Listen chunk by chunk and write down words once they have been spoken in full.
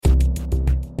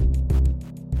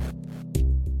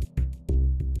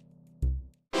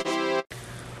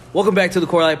Welcome back to the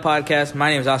Core Life Podcast. My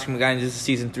name is Oscar McGuire. This is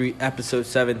Season 3, Episode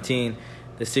 17,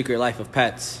 The Secret Life of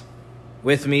Pets.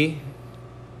 With me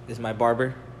is my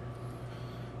barber,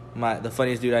 the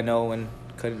funniest dude I know and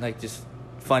just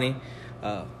funny,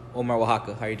 Omar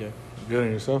Oaxaca. How you doing? Good,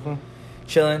 and yourself, man?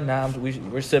 Chilling. Now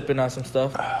we're sipping on some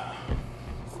stuff. A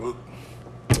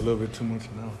little bit too much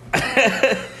now.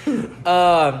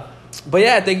 But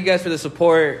yeah, thank you guys for the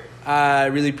support. I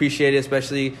really appreciate it,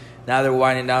 especially now that we're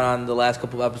winding down on the last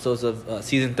couple of episodes of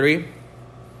Season 3.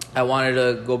 I wanted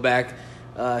to go back,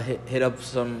 hit up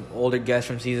some older guests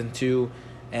from Season 2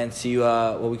 and see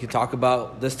what we could talk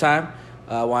about this time.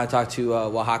 I want to talk to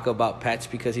Oaxaca about pets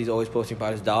because he's always posting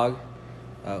about his dog.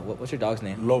 What's your dog's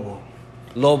name? Lobo.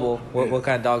 Lobo. What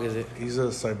kind of dog is it? He's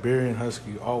a Siberian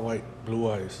Husky, all white,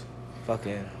 blue eyes.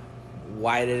 Fucking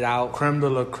whited out. Creme de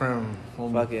la creme.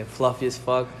 Fucking fluffy as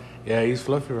fuck. Yeah, he's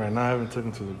fluffy right now. I haven't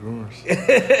taken him to the groomers.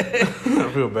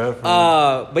 I feel bad for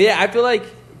him. But yeah, I feel like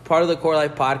part of the Core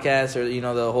Life Podcast, or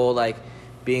the whole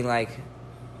being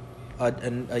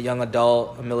a young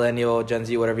adult, a millennial, Gen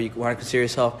Z, whatever you want to consider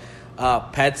yourself,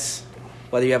 pets.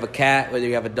 Whether you have a cat, whether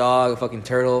you have a dog, a fucking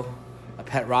turtle, a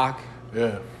pet rock.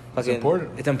 Yeah, it's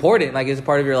important. It's important. It's a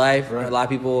part of your life. Right. A lot of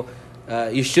people,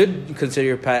 you should consider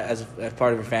your pet as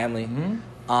part of your family.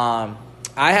 Mm-hmm.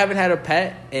 I haven't had a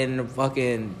pet in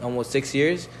fucking almost 6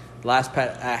 years. The last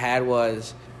pet I had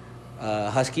was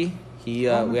Husky. We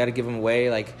had to give him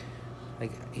away.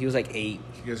 He was 8. You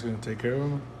guys gonna take care of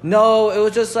him? No, it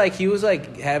was just he was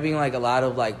having a lot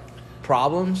of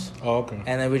problems. Oh, okay.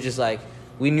 And then we just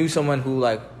we knew someone who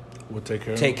would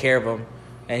take care of him,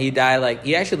 and he died.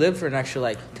 He actually lived for an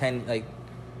extra 10.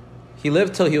 He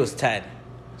lived till he was 10,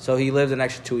 so he lived an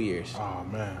extra 2 years. Oh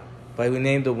man. But we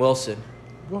named him Wilson.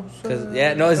 Because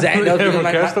Exactly. No,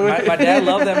 my dad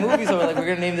loved that movie, so we're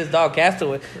gonna name this dog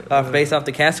Castaway, based off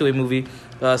the Castaway movie.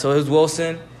 So it was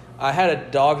Wilson. I had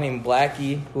a dog named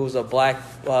Blackie, who was a black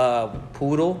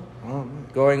poodle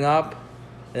growing up,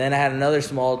 and then I had another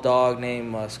small dog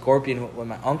named Scorpion, when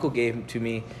my uncle gave him to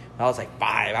me. I was 5.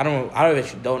 I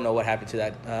don't know what happened to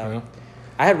that.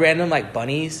 I had random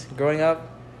bunnies growing up.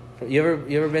 You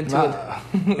ever been to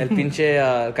El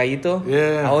Pinche Cayito?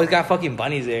 Yeah. I always got fucking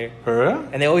bunnies there. For real?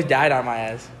 And they always died on my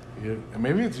ass. Yeah.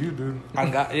 Maybe it's you, dude.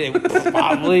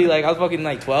 Probably. I was fucking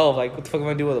 12. What the fuck am I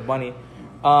gonna do with a bunny?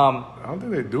 I don't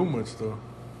think they do much, though.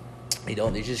 They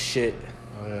don't. They just shit.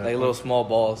 Oh, yeah. Little small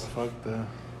balls. Fuck that.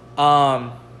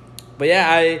 But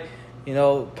yeah,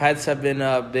 pets have been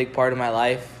a big part of my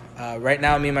life. Right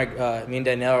now, me and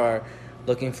Danielle are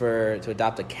looking to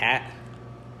adopt a cat.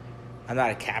 I'm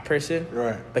not a cat person,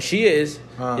 right? But she is.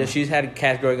 She's had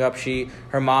cats growing up.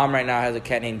 Her mom right now has a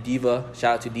cat named Diva.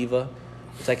 Shout out to Diva.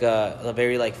 It's a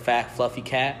very fat, fluffy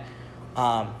cat.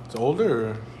 It's older.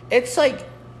 Or? It's 8.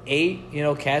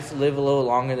 Cats live a little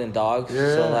longer than dogs.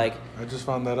 Yeah. So I just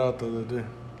found that out the other day.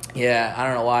 Yeah, I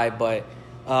don't know why, but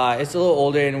it's a little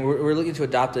older, and we're looking to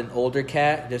adopt an older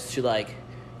cat just to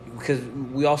because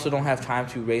we also don't have time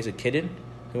to raise a kitten.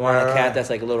 We want a cat that's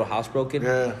a little housebroken.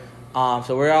 Yeah.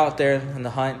 So we're out there in the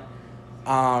hunt.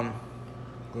 Go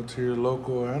to your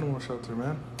local animal shelter,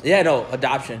 man. Yeah, no,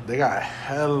 adoption. They got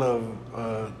hella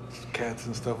cats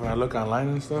and stuff. When I look online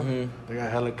and stuff, they got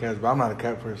hella cats. But I'm not a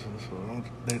cat person, so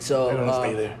they don't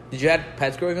stay there. Did you have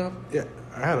pets growing up? Yeah,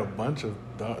 I had a bunch of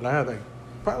dogs. I had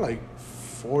probably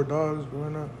 4 dogs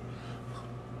growing up.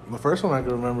 The first one I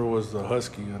can remember was the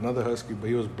Husky, another Husky, but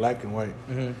he was black and white,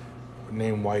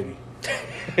 named Whitey.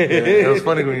 Yeah, it was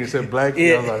funny when you said Blackie.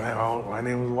 Yeah. I was like, man, my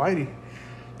name was Whitey.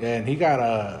 Yeah, and he got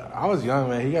I was young,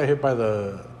 man. He got hit by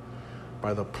the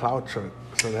plow truck,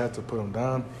 so they had to put him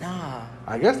down. Nah.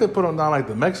 I guess they put him down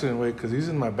the Mexican way, because he's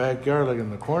in my backyard,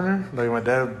 in the corner. My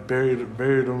dad buried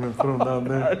him and put him down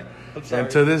there. And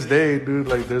to this day, dude,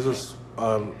 there's a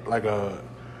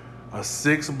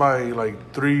 6 by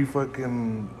 3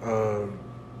 fucking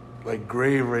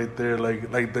grave right there.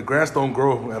 The grass don't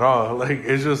grow at all.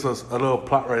 It's just a little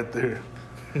plot right there.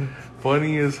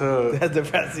 Funny as hell. That's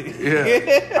depressing.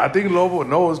 Yeah. I think Lobo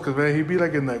knows, because, man, he'd be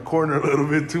in that corner a little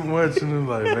bit too much. And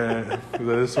it's man,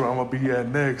 this is where I'm going to be at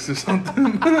next or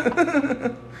something.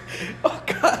 Oh,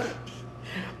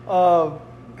 God.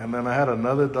 And then I had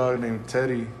another dog named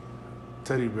Teddy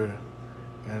Bear.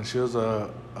 And she was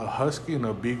a husky and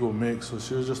a beagle mix. So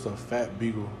she was just a fat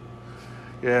beagle.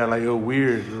 Yeah,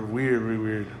 weird.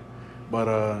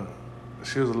 But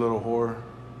she was a little whore.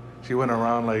 She went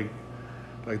around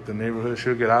the neighborhood.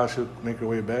 She'll get out. She'll make her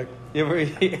way back.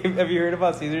 Have you heard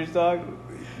about Caesar's dog?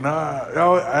 Nah,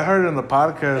 I heard it in the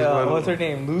podcast. Yeah, what's her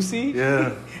name? Lucy?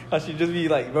 Yeah. How she'd just be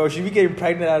like, bro, she'd be getting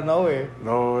pregnant out of nowhere.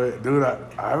 No way. Dude,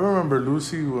 I remember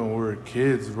Lucy when we were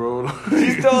kids, bro.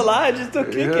 She's still alive, she's still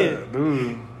kicking. Yeah,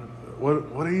 dude.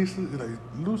 What he used to like,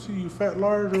 Lucy, you fat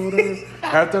lard or whatever.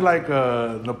 After like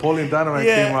Napoleon Dynamite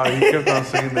came out, he kept on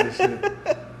saying that shit.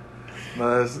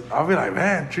 I'll be like,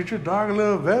 man, treat your dog a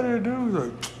little better, dude. He's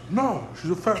like, no,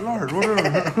 she's a fat lard, whatever.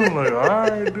 I'm like, all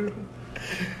right, dude.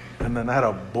 And then I had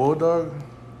a bulldog,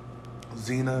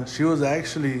 Xena. She was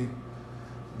actually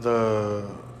the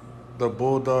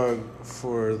bulldog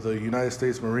for the United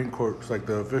States Marine Corps, like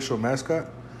the official mascot.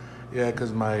 Yeah,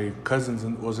 because my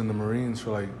cousin was in the Marines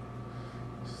for like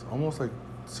almost like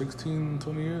 16,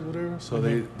 20 years, whatever. So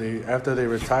they after they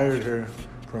retired her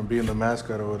from being the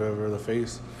mascot or whatever, the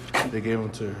face, they gave him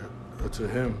to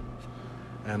him,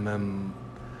 and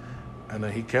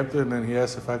then he kept it, and then he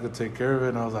asked if I could take care of it,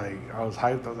 and I was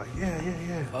hyped. I was like,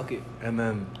 yeah. Fuck it. And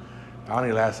then I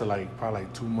only lasted probably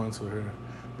 2 months with her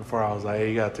before I was like, hey,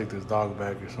 you gotta take this dog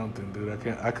back or something, dude.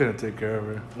 I couldn't take care of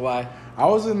her. Why? That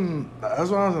was when I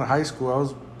was in high school. I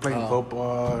was playing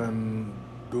football and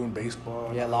doing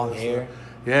baseball. Yeah, long hair.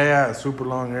 Yeah, super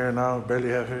long hair now. Barely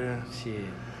have hair. Shit.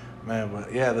 Man,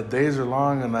 but yeah, the days are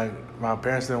long, and like my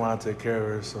parents didn't want to take care of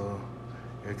her, so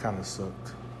it kind of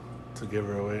sucked to give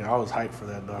her away. I was hyped for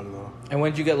that dog though. And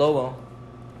when did you get Lobo?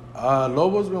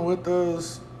 Lobo's been with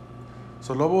us.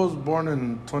 So Lobo was born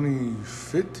in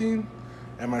 2015,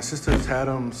 and my sister's had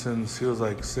him since he was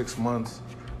like 6 months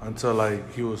until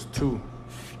like he was 2,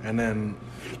 and then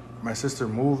my sister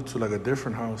moved to like a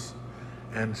different house,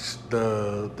 and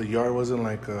the yard wasn't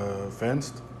like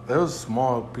fenced. That was a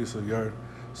small piece of yard.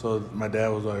 So my dad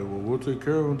was like, well, we'll take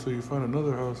care of him until you find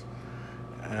another house.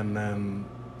 And then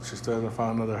she still hasn't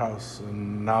found another house.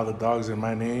 And now the dog's in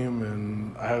my name,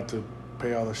 and I have to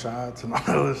pay all the shots and all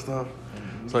that other stuff.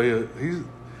 Mm-hmm. So yeah,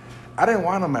 I didn't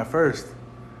want him at first,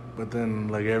 but then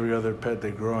like every other pet,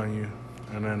 they grow on you.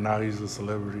 And then now he's a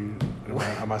celebrity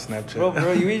on my Snapchat.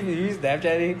 Bro, you use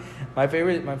Snapchatting? My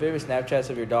favorite Snapchats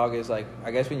of your dog is like,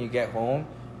 I guess when you get home,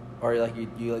 or like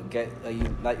you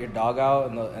let your dog out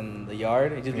in the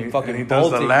yard, he just be fucking. And he does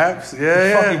the laps,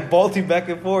 yeah. Fucking bolting back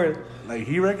and forth. Like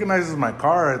he recognizes my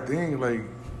car, I think. Like,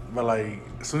 but like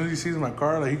as soon as he sees my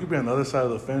car, like he could be on the other side of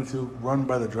the fence. He'll run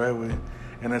by the driveway,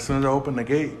 and as soon as I open the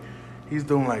gate, he's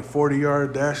doing like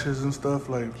 40-yard dashes and stuff.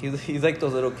 Like he's like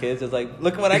those little kids. It's like,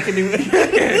 look what I can do.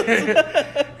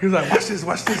 He's like, watch this.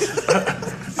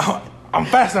 I'm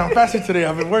faster today.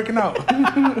 I've been working out.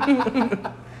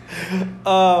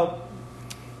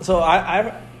 So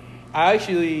I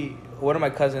actually, one of my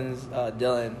cousins,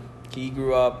 Dylan, he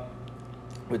grew up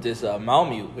with this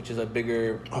Malamute, which is a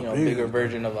bigger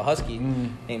version of a husky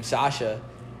named Sasha,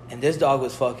 and this dog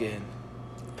was fucking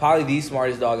probably the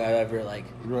smartest dog I've ever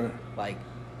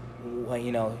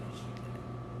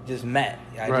just met.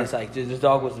 This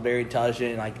dog was very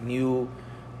intelligent, like knew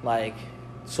like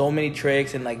so many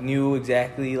tricks and like knew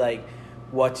exactly like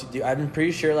what to do. I'm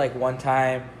pretty sure like one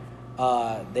time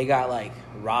they got like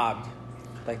robbed,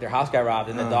 like their house got robbed,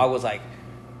 and the dog was like,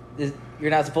 "You're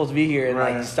not supposed to be here," and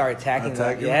like start attacking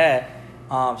them. Yeah.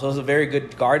 So it was a very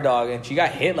good guard dog, and she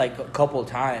got hit like a couple of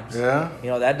times. Yeah.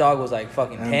 That dog was like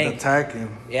fucking tanked.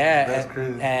 Attacking. Yeah. That's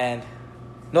crazy. And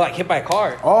no, like hit by a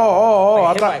car. Oh!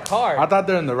 Like, hit by a car. I thought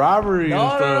they're in the robbery. No.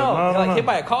 Like hit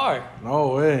by a car. No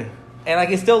way. And like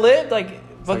it still lived. Like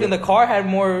fucking the car had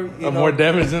more more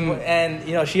damage than.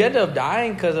 And she ended up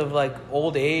dying because of like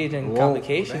old age and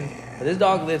complications. But this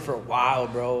dog lived for a while,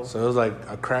 bro. So it was like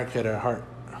a crackhead at heart.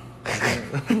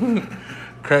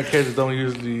 Crackheads don't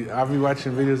usually. I'll be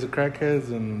watching videos of crackheads,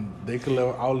 and they could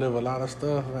outlive a lot of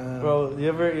stuff, man. Bro, you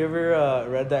ever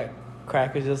read that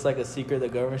crack is just like a secret the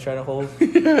government's trying to hold?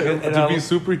 To be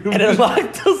superhuman. And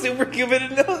unlock the superhuman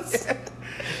in those.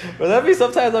 Bro,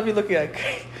 sometimes I'll be looking at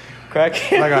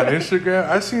crackheads. Like on Instagram,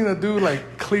 I seen a dude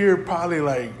like clear probably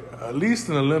like at least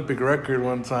an Olympic record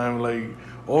one time, like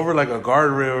over like a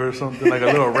guardrail or something, like a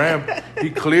little ramp. He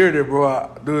cleared it, bro.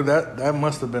 Dude, that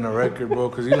must have been a record, bro,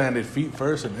 because he landed feet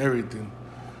first and everything.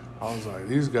 I was like,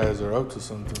 these guys are up to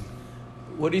something.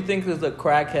 What do you think is the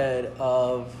crackhead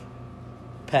of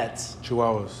pets?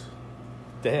 Chihuahuas.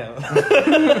 Damn.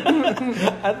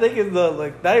 I think it's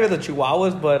not even the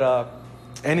Chihuahuas, but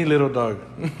any little dog.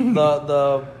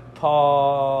 the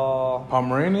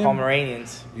Pomeranian?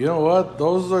 Pomeranians. You know what?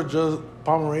 Those are just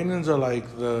Pomeranians are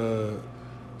like the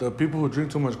people who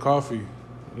drink too much coffee,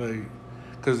 like,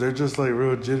 because they're just like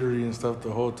real jittery and stuff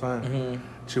the whole time. Mm-hmm.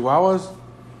 Chihuahuas,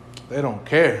 they don't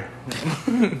care.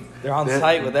 They're on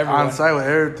site with everyone. On site with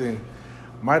everything.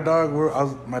 My dad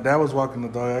was walking the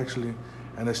dog actually,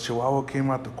 and this Chihuahua came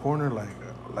out the corner like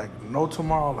like no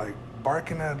tomorrow, like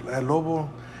barking at Lobo,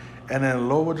 and then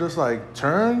Lobo just like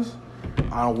turns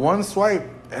on one swipe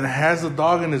and has the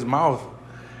dog in his mouth,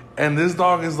 and this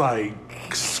dog is like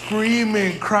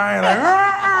screaming, crying, like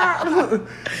ah!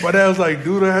 But I was like,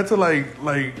 dude, I had to like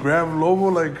grab Lobo,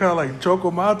 like kind of like choke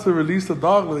him out to release the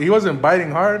dog. He wasn't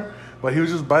biting hard, but he was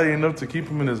just biting enough to keep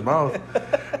him in his mouth.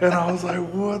 And I was like,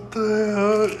 what the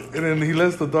hell? And then he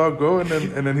lets the dog go, and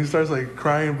then he starts like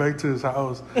crying back to his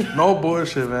house. No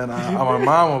bullshit, man. I'm my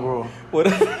mama, bro.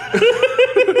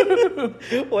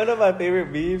 One of my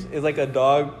favorite memes is like a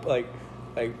dog like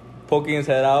poking his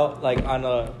head out like on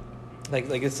a like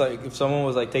it's like if someone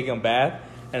was like taking a bath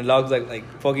and the dog's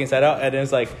like poking his head out, and then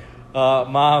it's like,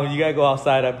 Mom, you gotta go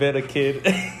outside. I bet a kid.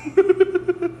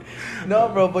 No,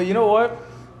 bro, but you know what?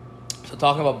 So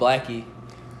talking about Blackie,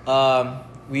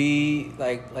 we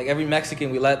like every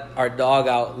Mexican, we let our dog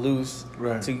out loose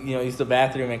to use the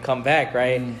bathroom and come back,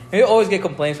 right? And we always get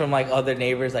complaints from like other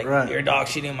neighbors, like your dog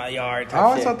shitting in my yard. I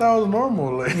always thought that was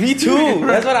normal. Like. Me too.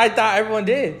 That's what I thought everyone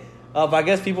did. But I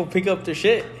guess people pick up their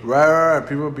shit. Right.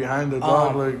 People behind the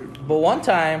dog, But one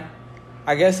time,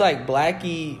 I guess like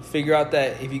Blackie figured out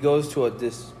that if he goes to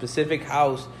this specific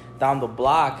house down the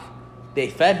block, they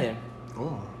fed him.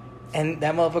 Oh. And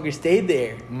that motherfucker stayed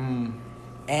there.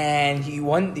 And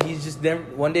one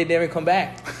day never come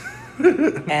back.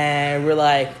 And we're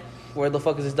like, where the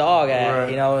fuck is this dog at? Right.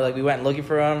 You know, like we went looking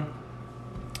for him.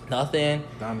 Nothing.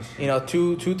 Down the street. You know,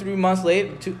 2-3 months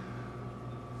later.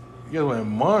 You guys went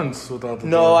months without the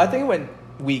dog. No, I think it went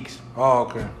weeks. Oh,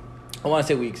 okay. I want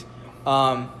to say weeks.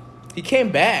 He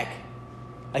came back.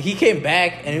 Like he came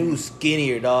back and he was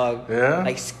skinnier, dog. Yeah.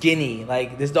 Like skinny.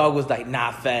 Like this dog was like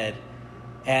not fed.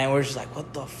 And we're just like,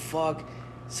 what the fuck?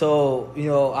 So, you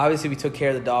know, obviously we took care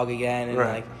of the dog again, and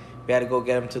like we had to go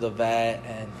get him to the vet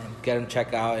and get him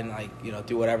checked out and like, you know,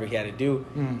 do whatever he had to do.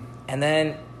 And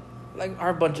then like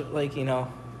our bunch of like, you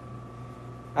know,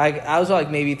 I was like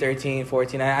maybe 13,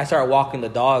 14. I started walking the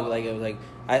dog. Like it was like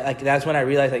that's when I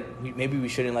realized like maybe we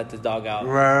shouldn't let this dog out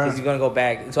because he's gonna go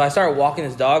back. So I started walking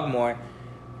this dog more,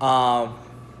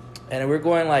 and we're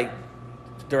going like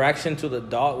direction to the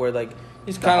dog where like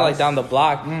he's kind of like down the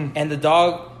block, and the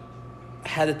dog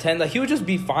had a tendency like he would just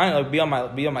be fine, like be on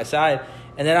my side,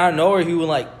 and then out of nowhere he would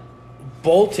like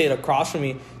bolt it across from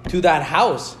me to that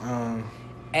house,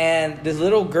 and this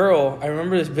little girl, I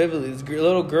remember this vividly. This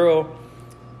little girl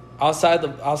outside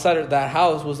of that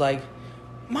house was like,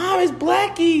 "Mom, it's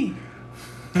Blackie."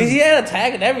 Because he had a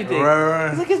tag and everything. Right.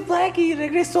 He's like, it's Blackie.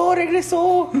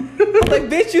 Regresó. I'm like,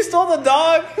 bitch, you stole the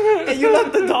dog and you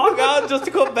let the dog out just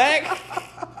to come back.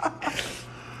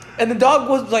 And the dog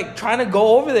was like trying to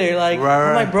go over there. Like,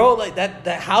 I'm like, bro, like that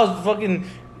house fucking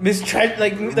mistreated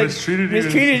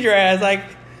your ass. Like,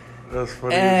 that's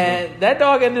funny. And that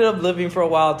dog ended up living for a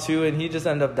while too, and he just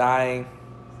ended up dying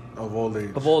of old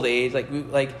age. Like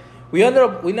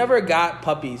we never got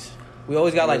puppies. We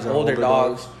always got like older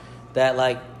dogs. That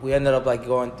like we ended up like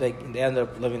going, like they ended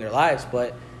up living their lives,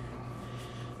 but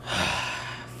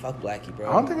fuck Blackie, bro.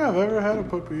 I don't think I've ever had a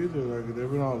puppy either. Like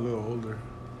they've been all a little older.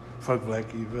 Fuck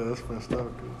Blackie, but that's messed up,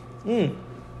 dude.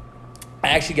 I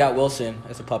actually got Wilson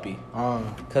as a puppy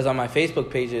because on my Facebook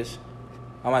pages,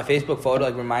 on my Facebook photo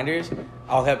like reminders,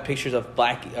 I'll have pictures of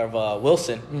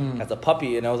Wilson as a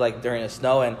puppy, and it was like during the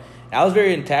snow, and I was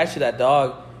very attached to that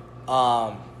dog.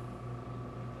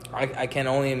 I can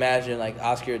only imagine like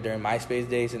Oscar during MySpace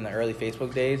days and the early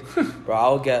Facebook days, bro. I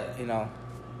would get, you know,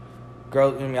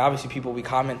 girls. I mean, obviously people be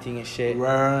commenting and shit.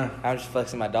 Right. I'm just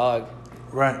flexing my dog.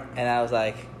 Right. And I was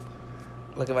like,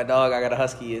 look at my dog. I got a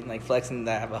husky, and like flexing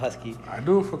that I have a husky. I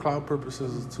do it for cloud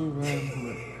purposes too,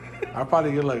 man. I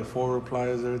probably get like 4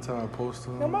 replies every time I post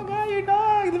them. Oh my god, your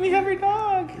dog! Let me have your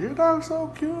dog. Your dog's so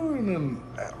cute, and then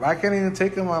I can't even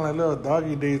take him on like little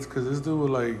doggy dates because this dude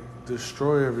would like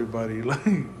destroy everybody.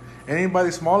 Like. Anybody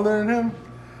smaller than him,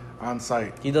 on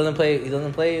site. He doesn't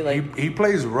play like... He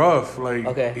plays rough. Like,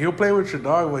 okay. He'll play with your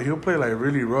dog, but he'll play like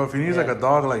really rough. He needs like a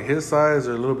dog like his size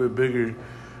or a little bit bigger.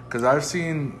 Because I've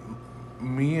seen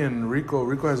me and Rico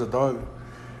has a dog.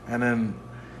 And then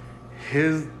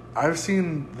I've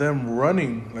seen them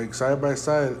running like side by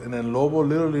side. And then Lobo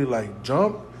literally like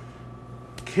jump,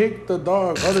 kicked the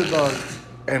other dog,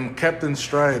 and kept in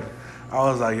stride. I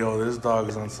was like, yo, this dog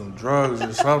is on some drugs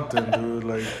or something, dude.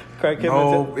 Like, crackhead.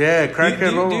 No, yeah,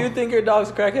 crackhead. Do you think your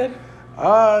dog's a crackhead?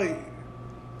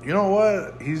 You know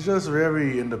what? He's just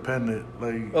very independent.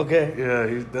 Like, okay,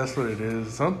 yeah, that's what it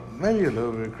is. Maybe a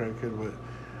little bit crackhead, but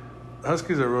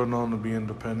huskies are real known to be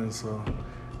independent, so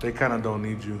they kind of don't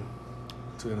need you,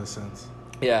 in a sense.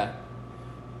 Yeah.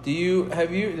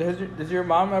 Does your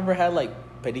mom ever had like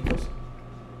pericos,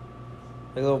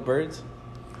 like little birds?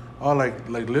 Oh, like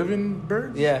living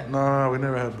birds? Yeah. No, we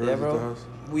never had birds Yeah, at bro. the house.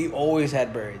 We always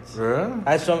had birds. Really?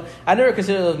 I never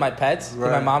considered those my pets. 'Cause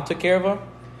Right. my mom took care of them.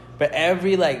 But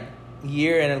every like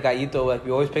year in El Gallito, like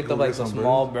we always picked up like some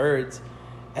small birds.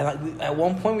 And like at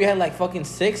one point we had like fucking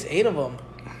 6, 8 of them.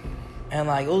 And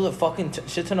like it was a fucking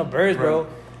shit ton of birds, bro.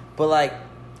 But like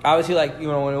obviously, like, you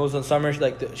know, when it was in summer,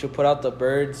 she'll put out the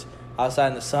birds outside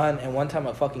in the sun. And one time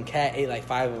a fucking cat ate like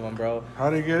 5 of them, bro.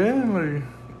 How did it get in? Like,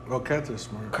 well, cats are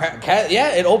smart. Cat,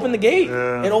 yeah, it opened the gate.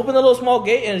 Yeah. It opened a little small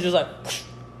gate and it's just like,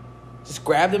 just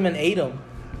grabbed them and ate them.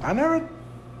 I never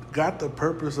got the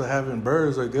purpose of having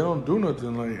birds. Like, they don't do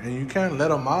nothing. Like, and you can't let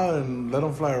them out and let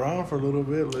them fly around for a little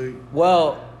bit. Like,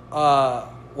 well,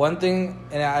 one thing,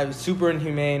 and I'm super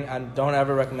inhumane. I don't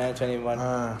ever recommend it to anyone.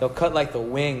 They'll cut like the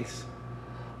wings.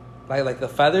 Like the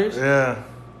feathers? Yeah.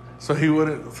 So they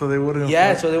wouldn't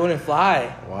Yeah, fly? so they wouldn't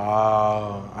fly.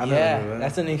 Wow. I never knew that.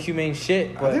 That's an inhumane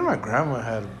shit. I think my grandma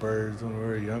had birds when we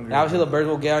were younger. Now obviously the birds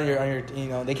will get on your you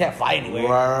know, they can't fly anywhere.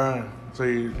 Right. So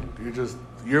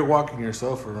you're walking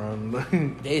yourself around.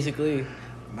 Basically.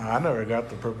 Nah, I never got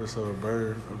the purpose of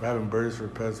having birds for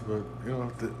pets, but you know,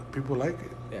 people like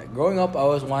it. Yeah, growing up I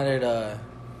always wanted a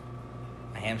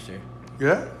hamster.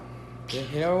 Yeah? You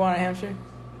never want a hamster?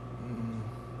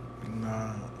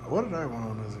 Nah. What did I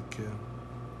want as a kid?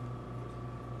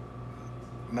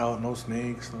 No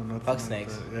snakes, no nothing. Fuck like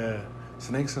snakes. that. Yeah.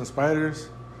 Snakes and spiders,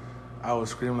 I would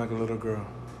scream like a little girl.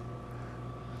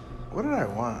 What did I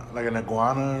want? Like an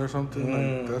iguana or something?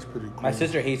 Like, that's pretty cool. My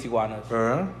sister hates iguanas.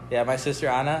 Yeah, my sister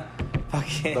Anna.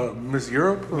 Fucking Miss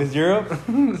Europe? Miss Europe?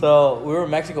 So we were in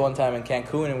Mexico one time in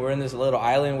Cancun and we were in this little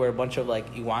island where a bunch of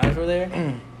like iguanas were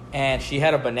there. And she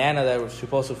had a banana that was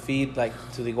supposed to feed like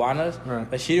to the iguanas, right.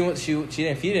 But she didn't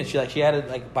feed it. She had it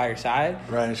like by her side,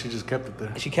 right? And she just kept it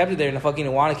there. She kept it there, and the fucking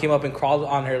iguana came up and crawled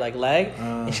on her like leg,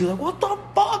 and she was like, "What the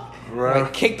fuck?" Right. And,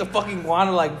 like, kicked the fucking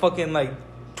iguana like fucking like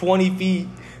 20 feet.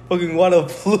 Fucking iguana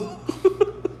flew.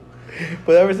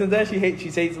 But ever since then, she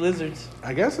hates lizards.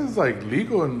 I guess it's like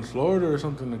legal in Florida or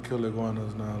something to kill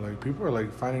iguanas now. Like people are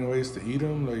like finding ways to eat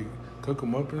them, like cook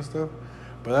them up and stuff.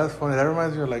 But that's funny. That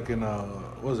reminds me of like in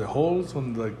what was it, Holes,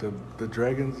 when like the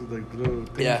dragons, like the little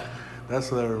things. Yeah.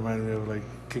 That's what that reminded me of, like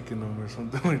kicking them or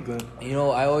something like that. You know,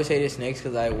 I always hated snakes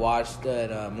because I watched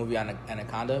that movie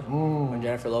Anaconda with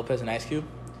Jennifer Lopez and Ice Cube.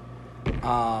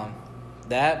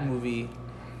 That movie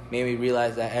made me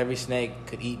realize that every snake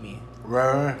could eat me.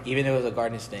 Right. Even if it was a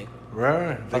garden snake.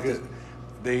 Right.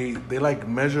 They like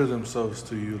measure themselves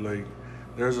to you. Like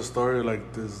there's a story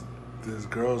like this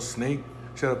girl's snake.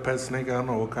 She had a pet snake. I don't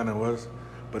know what kind it was,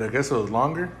 but I guess it was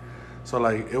longer. So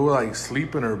like it would like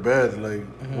sleep in her bed like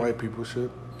white people should,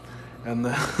 and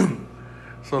then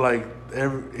so like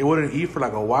it wouldn't eat for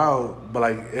like a while, but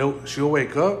like she'll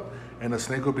wake up and the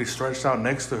snake would be stretched out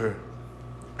next to her,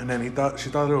 and then she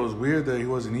thought it was weird that he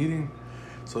wasn't eating,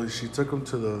 so she took him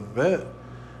to the vet,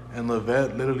 and the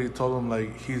vet literally told him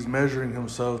like he's measuring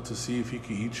himself to see if he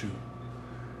can eat you.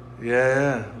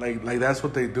 Yeah, like that's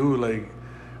what they do. Like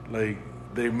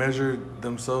they measure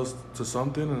themselves to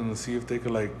something and see if they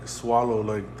could like swallow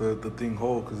like the thing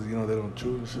whole, because you know they don't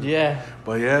chew and shit. Yeah.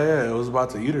 But yeah, it was about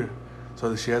to eat her,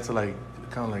 so she had to like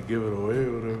kind of like give it away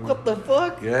or whatever. What the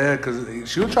fuck? Yeah, because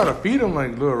she would try to feed him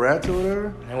like little rats or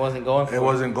whatever. It wasn't going. It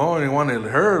wasn't going. He wanted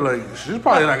her. Like she's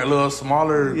probably like a little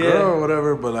smaller girl or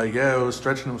whatever. But like it was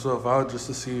stretching himself out just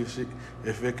to see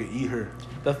if it could eat her.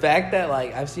 The fact that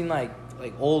like I've seen like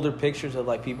older pictures of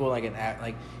like people like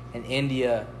in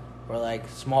India where like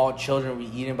small children be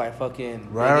eaten by fucking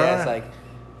big ass like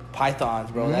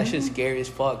pythons, bro. That shit's scary as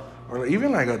fuck. Or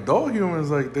even like adult humans,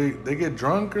 like they get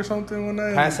drunk or something one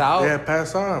night. Pass out? Yeah,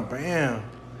 pass out and bam.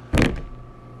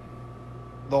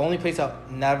 The only place I'll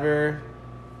never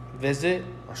visit,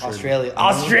 Australia,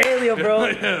 bro.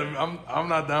 Yeah, I'm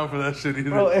not down for that shit either.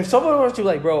 Bro, if someone were to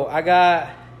like, bro, I got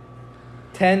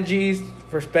 10 G's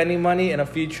for spending money and a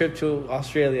free trip to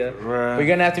Australia. Right. We're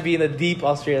gonna have to be in the deep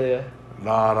Australia.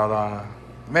 Nah.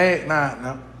 Man,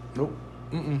 nope.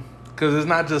 Because it's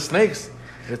not just snakes.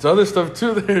 It's other stuff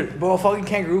too there. Bro, a fucking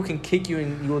kangaroo can kick you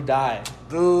and you will die.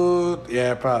 Dude,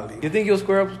 yeah, probably. You think you'll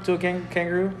square up to a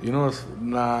kangaroo? You know,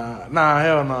 nah,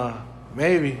 hell nah.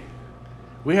 Maybe.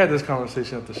 We had this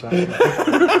conversation at the shop.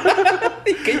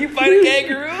 Can you fight a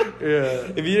kangaroo?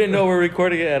 Yeah. If you didn't know, we're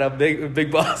recording it at a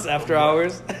Big Boss After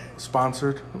Hours.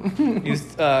 Sponsored. Use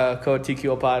code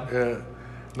TQO Pod. Yeah.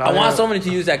 I want somebody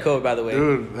to use that code, by the way.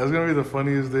 Dude, that's going to be the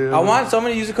funniest day ever. I want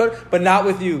somebody to use the code, but not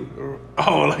with you.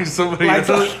 Oh, like somebody else?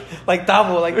 Like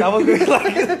Tavo. Like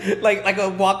Tavo, like a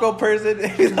walk-up person.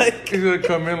 He's going to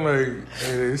come in like,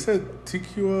 hey, they said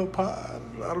TQ pod.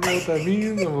 I don't know what that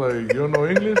means. I'm like, you don't know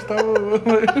English, Tavo?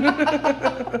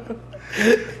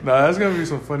 Nah, that's going to be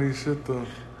some funny shit, though.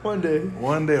 One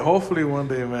day. Hopefully one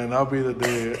day, man. That'll be the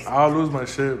day. I'll lose my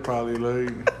shit, probably,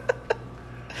 like.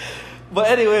 But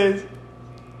anyways...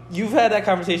 You've had that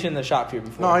conversation in the shop here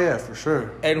before. No, yeah, for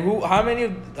sure. And how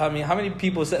many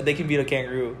people said they can beat a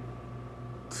kangaroo?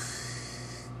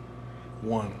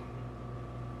 One.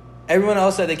 Everyone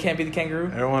else said they can't beat the kangaroo?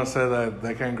 Everyone said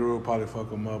that kangaroo will probably fuck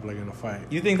them up, like, in a fight.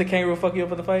 You think the kangaroo will fuck you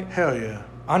up in the fight? Hell yeah.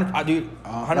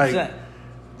 100%. Like,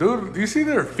 dude, you see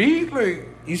their feet? Like,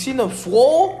 you seen them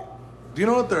swole? Do you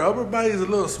know what, their upper body is a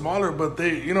little smaller, but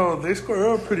they square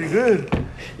up pretty good.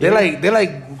 Yeah.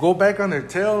 They go back on their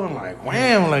tail and like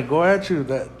wham, like go at you.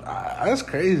 That's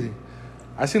crazy.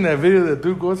 I seen that video that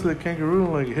dude goes to the kangaroo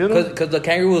and like hit him because the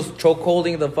kangaroo was choke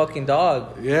holding the fucking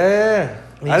dog. Yeah,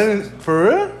 I didn't for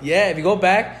real. Yeah, if you go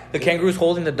back, the kangaroo's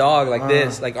holding the dog like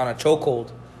this, like on a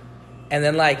chokehold, and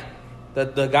then like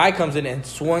the guy comes in and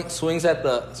swings at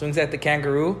the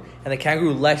kangaroo, and the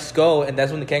kangaroo lets go, and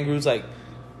that's when the kangaroo's like.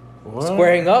 What?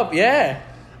 Squaring up, yeah.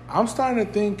 I'm starting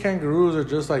to think kangaroos are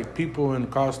just like people in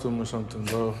costume or something,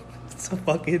 bro. It's a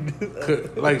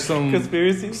fucking like some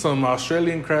conspiracy. Some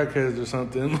Australian crackheads or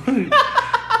something.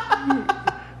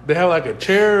 They have like a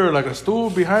chair or like a stool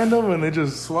behind them, and they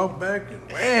just swap back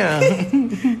and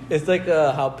wham. It's like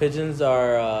how pigeons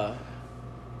are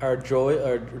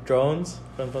drones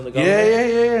from the government.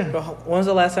 Yeah. When's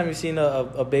the last time you seen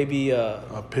a baby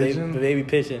pigeon? Baby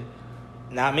pigeon?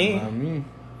 Not me.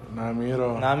 Not me at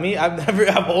all. Not me.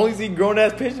 I've only seen grown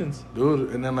ass pigeons. Dude,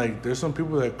 and then like there's some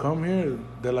people that come here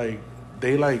that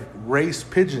they race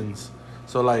pigeons.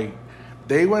 So like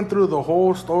they went through the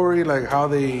whole story, like how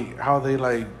they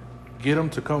like get them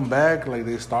to come back, like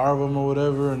they starve them or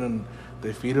whatever, and then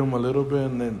they feed them a little bit,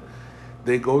 and then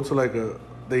they go to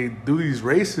they do these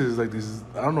races, like these,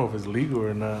 I don't know if it's legal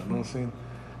or not, you know what I'm saying?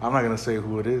 I'm not gonna say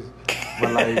who it is.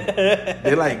 But like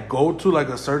they like go to like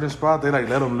a certain spot, they like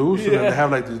let them loose, and then they have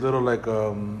like these little like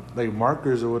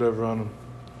markers or whatever on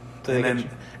them,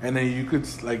 and then you could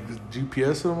like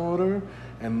GPS them or whatever,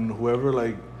 and whoever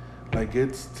like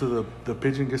gets to the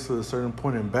pigeon gets to a certain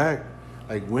point and back,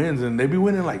 like wins, and they be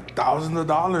winning like thousands of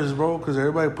dollars, bro, because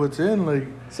everybody puts in like.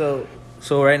 So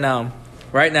right now,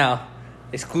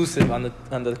 exclusive on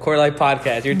the Core Life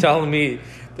podcast, you're telling me.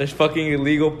 There's fucking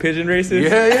illegal pigeon races? Yeah.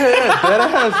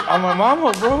 That has on my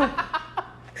mama, bro.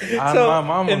 My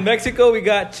mama. In Mexico, we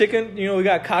got chicken, we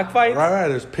got cockfights. Right.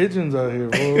 There's pigeons out here,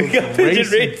 bro. We got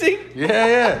pigeon racing?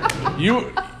 Yeah.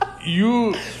 You,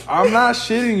 I'm not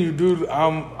shitting you, dude.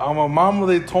 I'm a mama.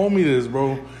 They told me this,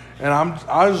 bro. And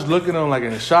I was looking at them like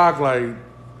in shock, like,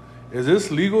 is this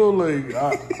legal? Like,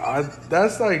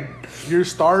 that's like, you're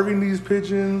starving these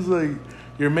pigeons, like.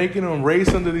 You're making them race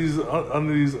under these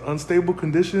unstable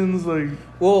conditions, like.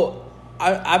 Well,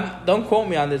 I don't quote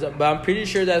me on this, but I'm pretty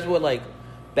sure that's what like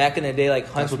back in the day, like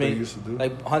huntsmen used to do.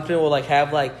 Like huntsmen will like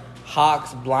have like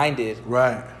hawks blinded,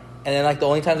 right? And then like the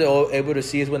only time they're able to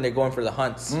see is when they're going for the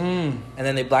hunts, and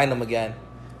then they blind them again.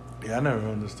 Yeah, I never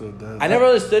understood that. I never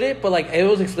understood it, but like it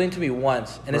was explained to me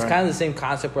once, and it's kind of the same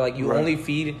concept where like you only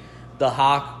feed the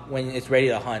hawk when it's ready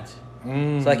to hunt.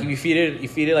 So like if you feed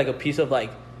it like a piece of like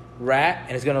rat,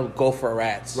 and it's gonna go for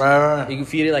rats. Right. You can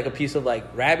feed it like a piece of like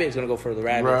rabbit, it's gonna go for the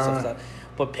rabbit. Right. Stuff.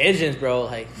 But pigeons, bro,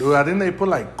 like. Dude, I think they put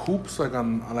like coops like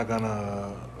on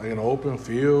an open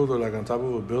field or like on top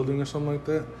of a building or something like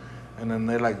that, and then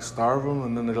they like starve them,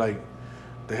 and then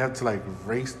they have to like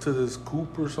race to this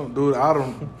coop or something. Dude,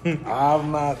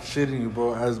 I'm not shitting you,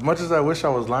 bro. As much as I wish I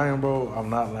was lying, bro, I'm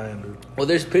not lying, dude. Well,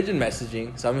 there's pigeon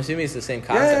messaging, so I'm assuming it's the same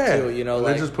concept too. Well,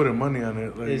 like they're just putting money on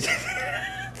it. Like.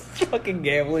 Fucking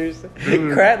gamblers.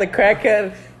 The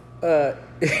crackhead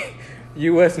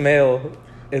U.S. mail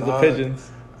is the pigeons.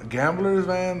 Gamblers,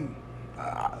 man,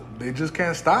 they just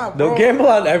can't stop, bro. They'll gamble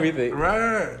on everything.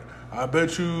 Right. I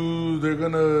bet you they're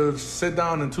going to sit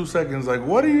down in 2 seconds. Like,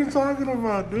 what are you talking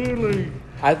about, dude? Like,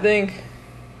 I think...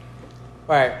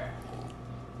 All right.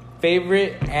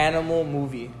 Favorite animal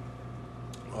movie?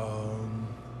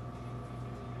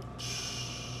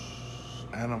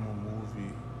 Animal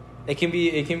movie. It can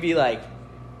be like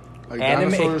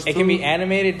dinosaurs. It can be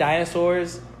animated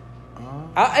dinosaurs.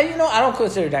 I don't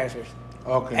consider dinosaurs.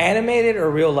 Okay. Animated or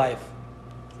real life.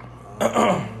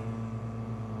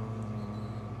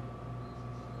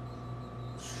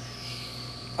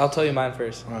 I'll tell you mine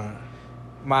first. All right.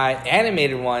 My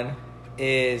animated one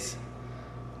is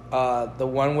The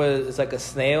one where it's like a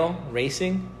snail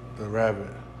racing. The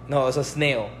rabbit. No, it's a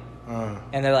snail.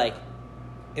 And they're like,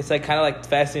 it's like kind of like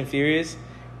Fast and Furious,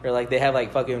 where like they have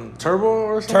like fucking Turbo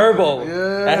or something. Turbo.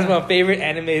 Yeah. That's my favorite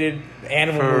animated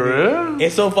animal movie. Real?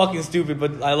 It's so fucking stupid,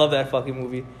 but I love that fucking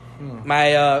movie.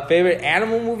 My favorite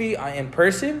animal movie in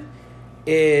person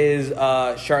is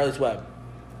Charlotte's Web.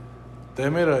 They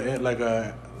made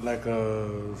a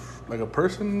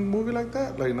person movie like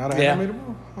that, like not an animated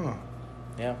movie. Huh.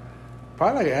 Yeah.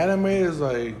 Probably like animated is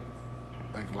like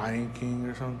Lion King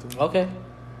or something. Okay.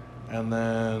 And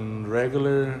then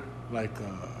regular like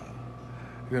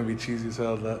it's gonna be cheesy as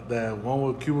hell. That one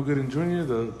with Cuba Gooding Jr.,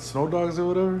 the Snow Dogs or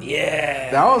whatever. Yeah.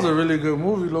 That was a really good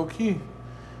movie, low key.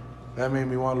 That made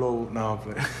me want a little. No,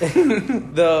 I'm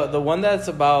playing. The one that's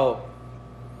about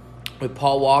with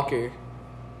Paul Walker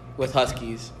with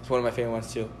Huskies. It's one of my favorite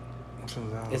ones too. Which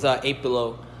one's that? It's 8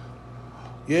 Below.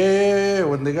 Yeah.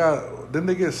 When didn't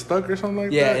they get stuck or something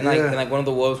like that? And like one of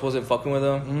the wolves wasn't fucking with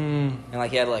them, and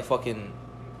like he had to like fucking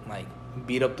like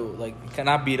beat up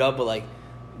not beat up, but like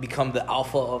become the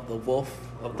alpha of the wolf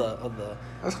of the.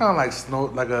 That's kind of like Snow,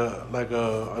 like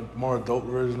a more adult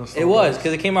version of Snow. It was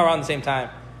because it came out around the same time.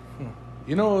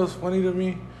 You know what's funny to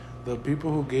me? The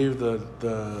people who gave the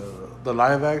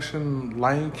live action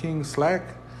Lion King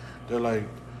slack, they're like,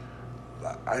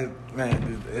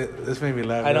 this made me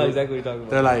laugh. I know exactly what you're talking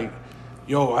about. They're like,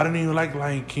 yo, I didn't even like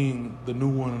Lion King, the new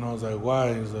one, and I was like,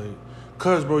 why? He's like,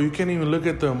 cause bro, you can't even look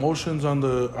at the emotions on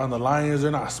the lions.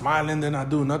 They're not smiling. They're not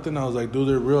doing nothing. I was like, dude,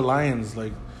 they're real lions.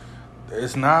 Like,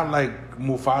 it's not like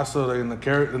Mufasa like in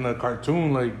the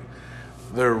cartoon. Like,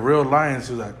 they're real lions.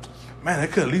 He's like, man, they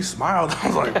could at least smile. I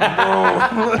was like,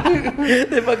 bro.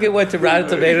 They fucking went to Rotten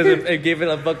Tomatoes and gave it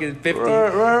a fucking 50.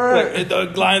 Right. Like, the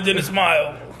lions didn't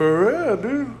smile. For real,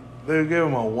 dude. They gave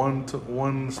him a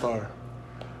 1 star.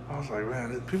 I was like,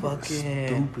 man, these people are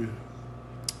stupid.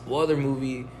 What other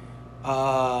movie?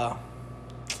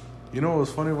 You know what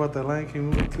was funny about that Lion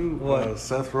King movie too? What?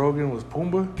 Seth Rogen was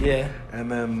Pumbaa. Yeah.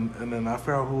 And then I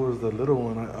forgot who was the little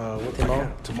one.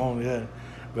 Timon? Timon, yeah.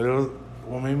 But it was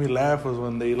what made me laugh was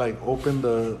when they like opened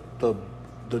the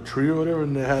tree or whatever,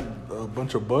 and they had a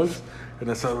bunch of bugs, and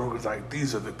then Seth Rogen's like,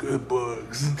 "These are the good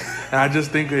bugs," and I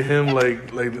just think of him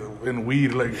like in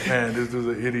weed, like, man, this dude's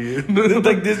an idiot.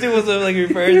 Like this dude was like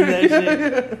referring to that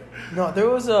shit. No, there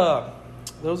was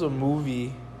a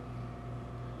movie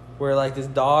where like this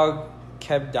dog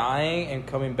kept dying and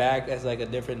coming back as like a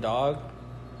different dog.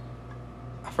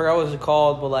 I forgot what it was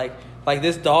called, but like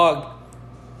this dog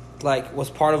like was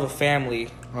part of a family,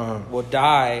 will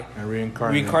die and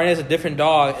reincarnate as a different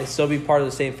dog and still be part of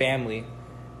the same family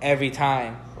every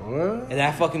time. What? And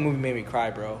that fucking movie made me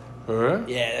cry, bro. What?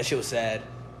 Yeah, that shit was sad.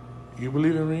 You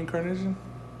believe in reincarnation?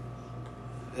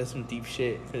 That's some deep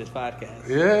shit for this podcast.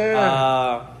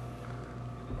 Yeah.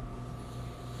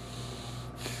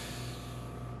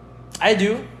 I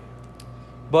do,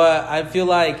 but I feel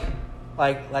like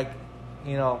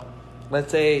you know,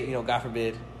 let's say, you know, God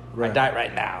forbid, I die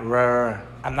right now. Right.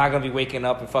 I'm not gonna be waking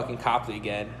up in fucking Copley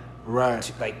again.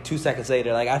 Right. Like 2 seconds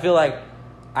later. Like I feel like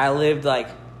I lived like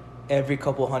every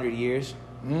couple 100 years.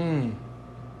 And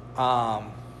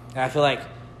I feel like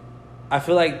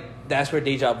that's where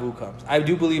deja vu comes. I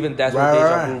do believe in that's where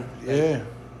deja vu. Yeah.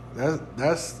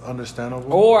 That's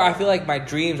understandable. Or I feel like my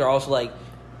dreams are also like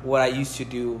what I used to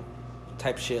do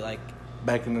type shit, like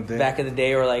back in the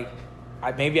day, or like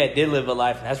maybe I did live a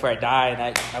life and that's where I die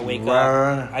and I wake up.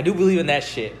 Right. I do believe in that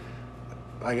shit.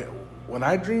 Like when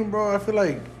I dream, bro, I feel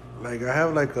like I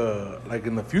have like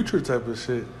in the future type of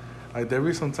shit. Like there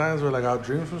be some times where like I'll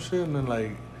dream some shit and then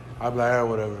like I'll be like,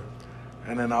 whatever,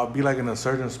 and then I'll be like in a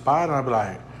certain spot and I'll be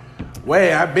like,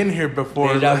 wait, I've been here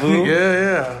before. Deja vu.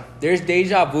 Yeah. There's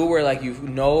deja vu where like you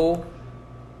know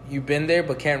you've been there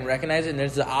but can't recognize it, and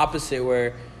there's the opposite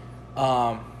where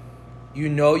you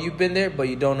know you've been there but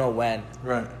you don't know when.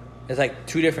 Right. It's like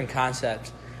two different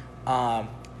concepts.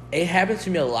 It happens to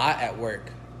me a lot at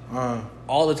work.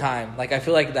 All the time. Like I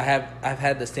feel like I've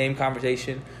had the same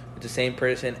conversation with the same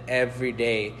person every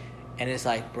day, and it's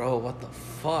like, bro, what the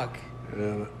fuck?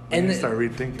 Yeah. And you start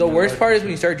rethinking. The worst part is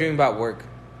when you start dreaming about work.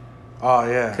 Oh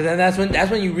yeah. Because then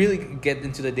that's when you really get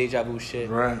into the deja vu shit.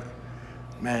 Right.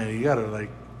 Man, you gotta like.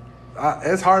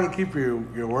 It's hard to keep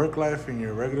your work life and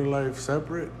your regular life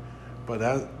separate, but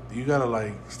that you gotta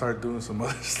like start doing some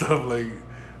other stuff like.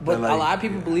 But like, a lot of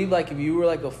people believe like if you were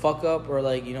like a fuck up or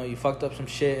like, you know, you fucked up some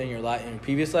shit in your life, in your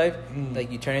previous life,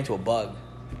 like you turn into a bug,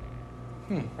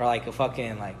 or like a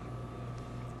fucking like.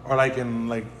 Or like in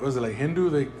like what was it like Hindu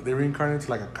they reincarnate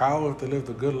to like a cow if they lived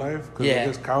a good life, because I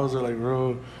guess cows are like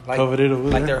real coveted over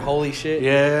like there. they're holy shit.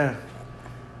 Yeah.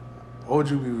 What would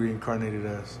you be reincarnated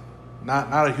as?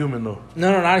 Not a human though.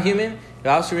 No, not a human. If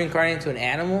I was to reincarnate into an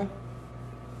animal,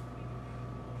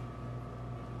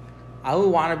 I would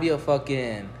want to be a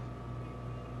fucking.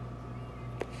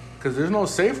 Cause there's no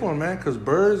safe one, man. Cause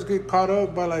birds get caught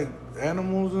up by like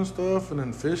animals and stuff, and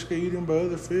then fish get eaten by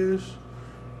other fish.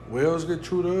 Whales get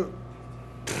chewed up.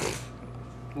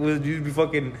 Would you be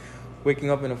fucking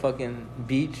waking up in a fucking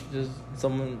beach, just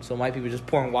some white people just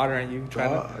pouring water on you,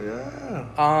 trying to?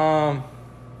 Yeah.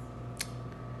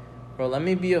 Bro, let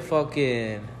me be a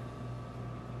kangaroo.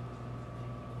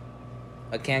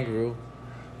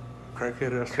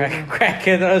 Crackhead Australia.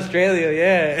 Crackhead Australia,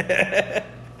 yeah.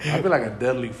 I'd be like a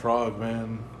deadly frog,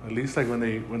 man. At least like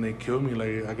when they kill me,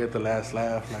 like I get the last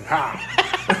laugh, like ha.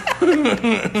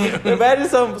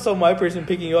 Imagine some white person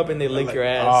picking you up and they lick like, your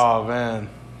ass. Oh man.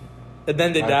 And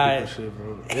then they white die. Shit,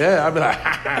 bro. Yeah, I'd be like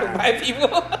white people.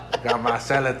 Got my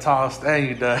salad tossed and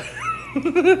you die.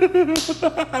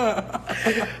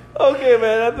 Okay,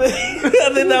 man. I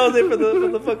think that was it for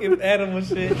the fucking animal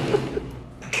shit.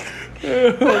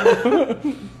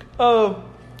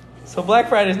 So Black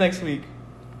Friday's next week.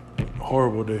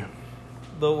 Horrible day.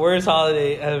 The worst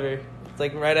holiday ever. It's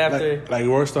like right after. Like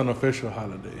worst unofficial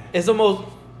holiday. It's the most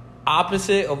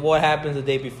opposite of what happens the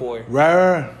day before.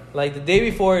 Right. Like the day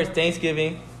before is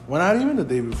Thanksgiving. Well, not even the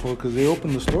day before, because they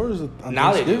open the stores on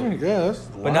now Thanksgiving. They do. Yeah, that's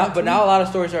but now a lot of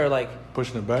stores are like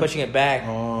pushing it back.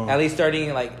 Oh. At least starting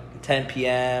at like 10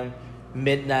 p.m.,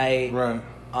 midnight. Right.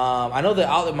 I know the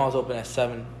outlet mall's open at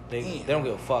 7. They don't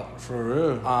give a fuck. For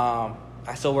real. I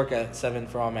still work at 7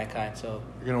 for All Mankind, so.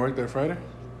 You're gonna work there Friday?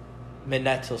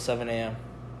 Midnight till 7 a.m.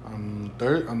 On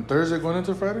Thursday going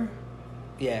into Friday?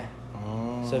 Yeah.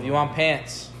 Oh. So if you want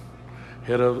pants,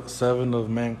 hit up 7 of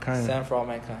Mankind. 7 for All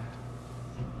Mankind.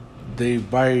 They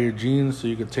buy your jeans so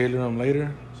you can tailor them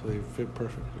later, so they fit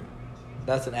perfectly.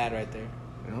 That's an ad right there.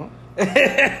 You know?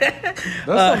 That's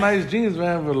some nice jeans,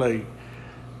 man, but like,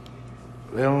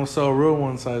 they don't sell real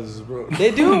one sizes, bro.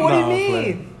 They do? What do you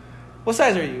mean? What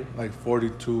size are you? Like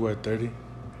 42 by 30.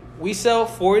 We sell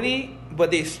 40,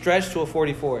 but they stretch to a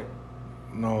 44.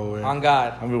 No way. On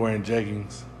God. I'll be wearing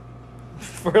jeggings.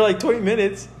 For like 20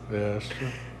 minutes. Yeah, that's true.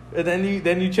 And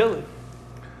then you chill it.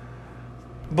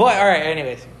 But, alright,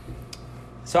 anyways.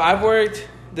 So I've worked,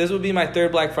 this will be my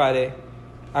 3rd Black Friday.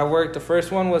 I worked, the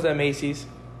first one was at Macy's.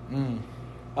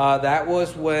 That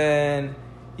was when,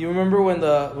 you remember when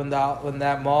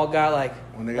that mall got like...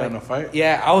 When they got in a fight?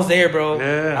 Yeah, I was there, bro.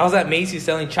 Yeah. I was at Macy's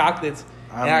selling chocolates.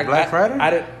 On Black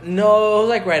Friday? No, it was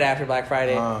like right after Black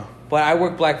Friday. But I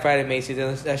worked Black Friday at Macy's,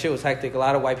 and that shit was hectic. A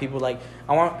lot of white people, they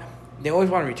always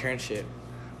want to return shit.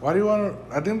 Why do you want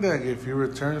to... I think that if you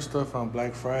return stuff on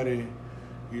Black Friday,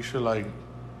 you should, like,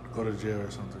 go to jail or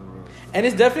something, bro. And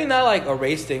it's definitely not, like, a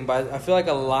race thing, but I feel like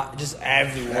a lot... Just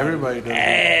everyone. Everybody does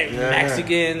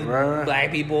Mexicans, right.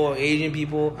 Black people, Asian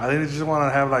people. I think they just want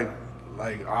to have, like,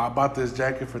 I bought this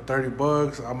jacket for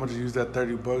 $30. I'm going to use that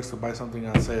 $30 to buy something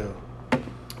on sale.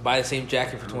 Buy the same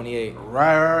jacket for $28.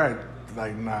 Right.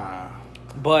 Like, nah.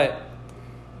 But...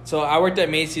 So I worked at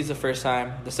Macy's the first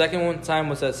time. The second time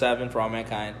was at 7 for All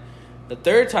Mankind. The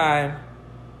third time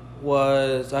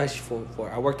was actually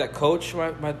 4. I worked at Coach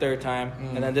my third time,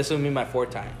 and then this will be my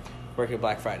 4th time working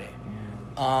Black Friday.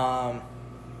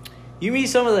 You meet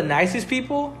some of the nicest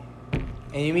people,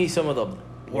 and you meet some of the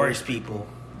worst people.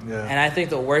 Yeah. And I think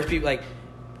the worst people, like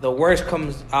the worst,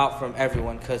 comes out from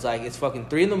everyone because like it's fucking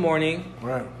 3 a.m.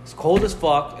 Right. It's cold as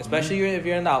fuck, especially if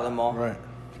you're in the outlet mall. Right.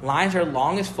 Lines are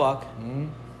long as fuck.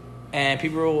 And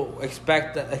people will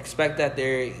expect that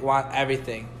they want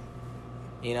everything,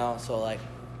 you know. So like,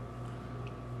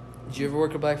 did you ever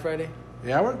work a Black Friday?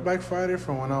 Yeah, I worked Black Friday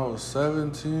from when I was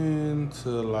 17 to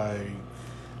like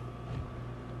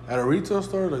at a retail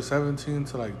store, like 17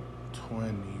 to like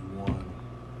 21.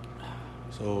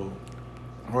 So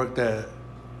I worked at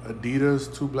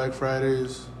Adidas 2 Black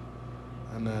Fridays,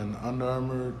 and then Under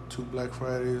Armour 2 Black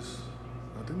Fridays.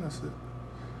 I think that's it.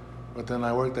 But then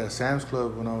I worked at Sam's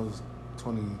Club when I was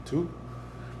 22.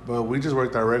 But we just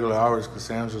worked our regular hours because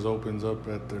Sam's just opens up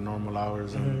at their normal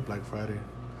hours on Black Friday.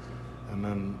 And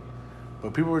then,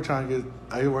 but people were trying to get,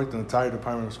 I worked in the tire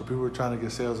department, so people were trying to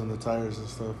get sales on the tires and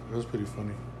stuff. It was pretty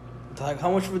funny. Like,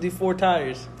 how much were these 4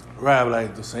 tires? Right,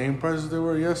 like the same prices they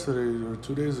were yesterday or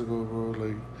 2 days ago, bro.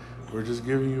 Like, we're just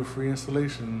giving you a free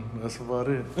installation. That's about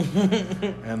it.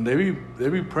 And they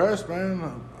be pressed,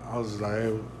 man. I was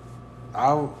like,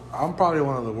 I'm probably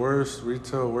one of the worst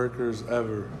retail workers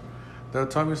ever. They'll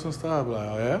tell me some stuff, like,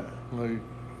 oh yeah? Like,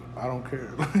 I don't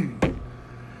care.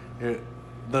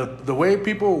 The way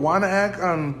people want to act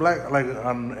on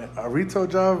on a retail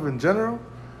job in general,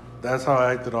 that's how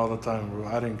I acted all the time, bro.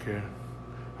 I didn't care.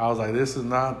 I was like, this is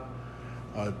not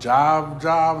a job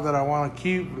that I want to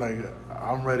keep. Like,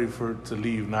 I'm ready to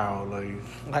leave now.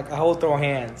 Like I will throw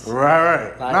hands.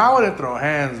 Right. Like, now I wouldn't throw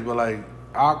hands, but like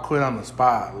I'll quit on the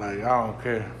spot. Like I don't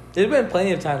care. There's been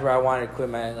plenty of times where I wanted to quit,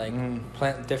 man. Like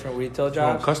plant different retail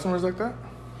jobs. Customers like that.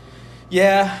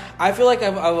 Yeah, I feel like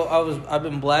I've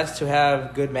been blessed to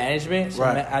have good management. So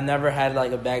right. I've never had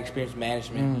like a bad experience with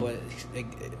management. But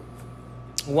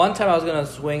one time I was gonna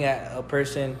swing at a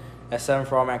person at 7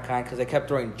 for All Mankind because they kept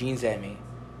throwing jeans at me.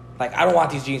 Like, I don't want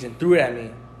these jeans, and threw it at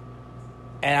me.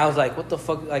 And I was like, what the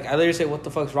fuck? Like, I literally said, what the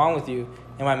fuck's wrong with you?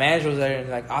 And my manager was there and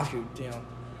like, Oscar,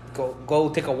 go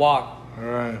take a walk. All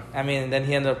right. I mean, and then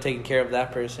he ended up taking care of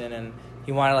that person, and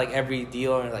he wanted like every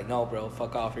deal, and like, no, bro,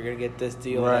 fuck off. You're gonna get this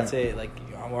deal. Right. That's it. Like,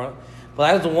 but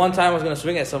that was the one time I was gonna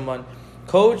swing at someone.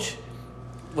 Coach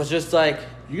was just like,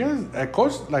 you guys at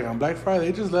Coach, like on Black Friday,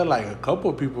 they just let like a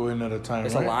couple people in at a time.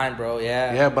 It's right? a line, bro.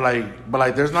 Yeah. Yeah, but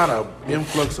like, there's not a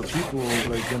influx of people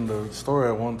like in the store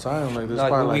at one time. Like, there's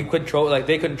probably we control, like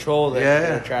they control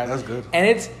their traffic. That's good. And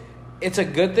it's a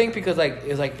good thing because like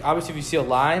it's like obviously if you see a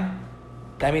line,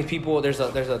 that means people there's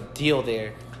a deal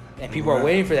there, and people are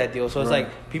waiting for that deal. So it's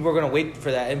like people are gonna wait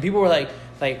for that, and people were like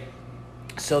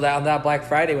so that on that Black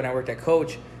Friday when I worked at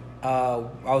Coach, I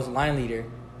was a line leader.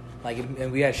 Like,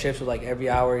 and we had shifts with like every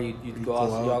hour you go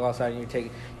outside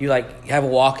and you like have a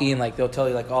walkie, and like they'll tell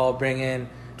you like, oh, bring in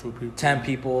 2 people, 10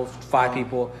 people, 5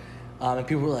 people, and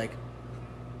people were like,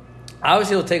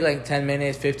 obviously it'll take like 10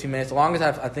 minutes, 15 minutes. The longest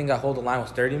I think I hold the line was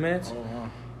 30 minutes,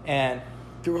 and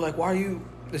they were like, why are you?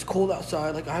 It's cold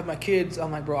outside. Like I have my kids.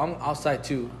 I'm like, bro, I'm outside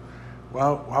too.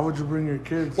 Why would you bring your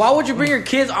kids? Why would you bring your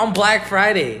kids on Black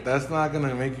Friday? That's not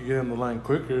gonna make you get in the line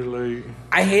quicker. Like,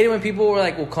 I hate it when people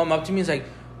will come up to me. It's like,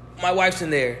 my wife's in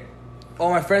there.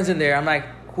 Oh, my friend's in there. I'm like,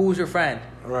 who's your friend?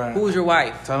 Right. Who's your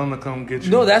wife? Tell them to come get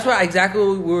you. No, that's exactly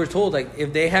what we were told. Like,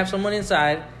 if they have someone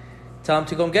inside, tell them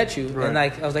to come get you. Right. And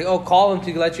like, I was like, oh, call them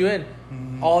to let you in.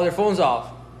 Mm-hmm. All their phones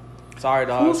off. Sorry,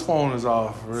 dog. Whose phone is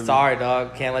off? Really? Sorry,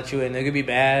 dog. Can't let you in. They're gonna be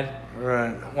bad.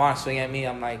 Right. Want to swing at me?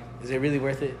 I'm like, is it really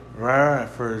worth it? Right.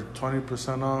 For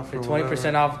 20% off. For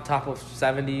 20% off, top of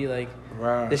 70. Like,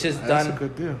 right. This is done. That's a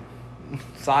good deal.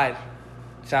 Slide.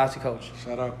 Shout out to Coach.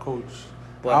 Shout out Coach.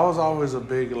 But I was always a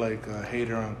big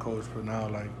hater on Coach, but now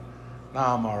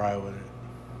now I'm alright with it.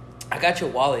 I got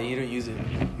your wallet. You don't use it.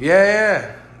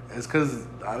 Yeah. It's because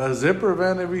the zipper,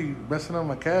 man, they be messing up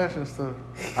my cash and stuff.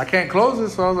 I can't close it,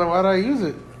 so I was like, why did I use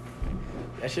it?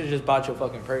 I should have just bought your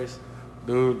fucking purse.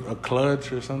 Dude, a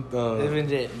clutch or something.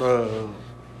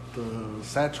 The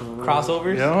satchel.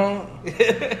 Crossovers? Yeah.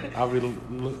 I'll be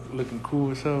looking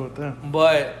cool as hell with that.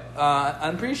 But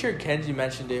I'm pretty sure Kenji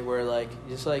mentioned it where,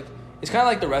 just it's kind of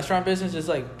like the restaurant business. Just,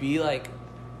 be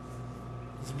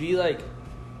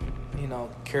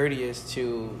courteous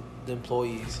to the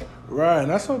employees. Right, and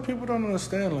that's what people don't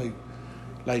understand.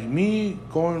 Like me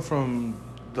going from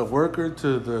the worker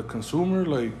to the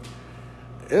consumer,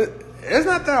 it's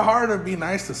not that hard to be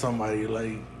nice to somebody.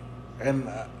 And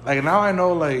now I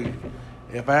know,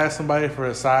 if I ask somebody for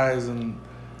a size and,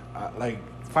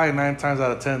 9 times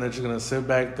out of 10, they're just going to sit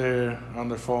back there on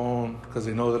their phone because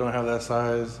they know they don't have that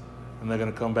size. And they're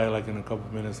going to come back, in a couple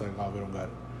minutes, oh, we don't got it.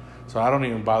 So I don't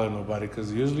even bother nobody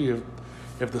because usually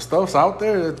if the stuff's out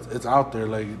there, it's out there.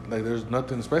 There's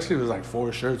nothing, especially if there's,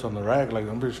 4 shirts on the rack.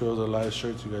 I'm pretty sure those are the last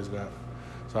shirts you guys got.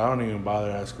 So I don't even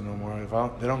bother asking no more. If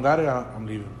they don't got it, I'm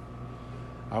leaving.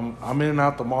 I'm in and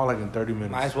out the mall in 30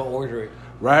 minutes. Might as well order it.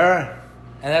 Right.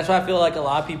 And that's why I feel like a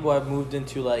lot of people have moved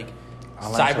into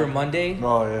Cyber Monday.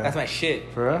 Oh yeah. That's my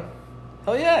shit. For real?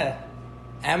 Oh yeah.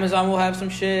 Amazon will have some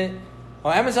shit.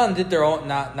 Oh, Amazon did their own.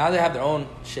 Now they have their own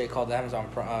shit called Amazon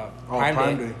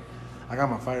Prime Day. I got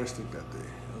my Fire Stick that day.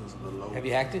 It was a little low. Have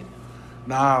you hacked it?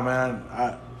 Nah, man.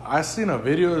 I seen a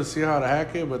video to see how to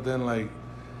hack it, but then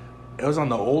it was on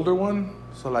the older one.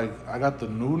 So I got the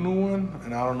new one,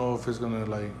 and I don't know if it's gonna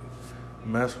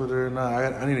mess with it or not.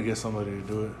 I need to get somebody to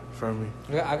do it for me.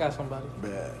 I got somebody.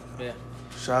 Bad. Yeah.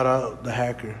 Shout out the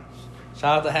hacker.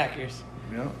 Shout out the hackers.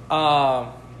 Yeah.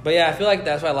 But yeah, I feel like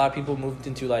that's why a lot of people moved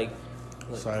into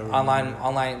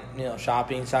online,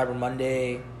 shopping, Cyber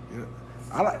Monday. Yeah.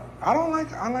 I don't like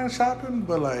online shopping,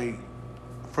 but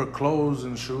for clothes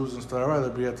and shoes and stuff, I'd rather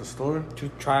be at the store to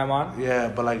try them on. Yeah,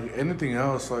 but anything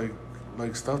else,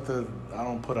 stuff that I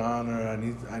don't put on or I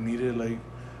need it, like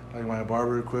my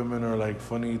barber equipment or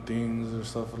funny things or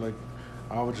stuff,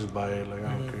 I would just buy it. I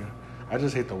don't care. I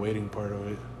just hate the waiting part of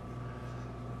it.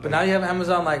 But now you have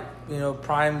Amazon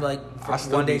Prime for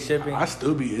 1 day shipping. I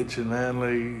still be itching, man.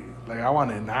 Like, I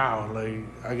want it now. Like,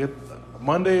 I get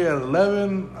Monday at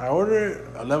 11. I order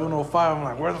it 11:05. I'm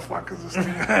like, where the fuck is this thing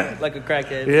at? Like a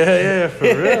crackhead. Yeah, for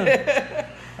real.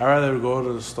 I'd rather go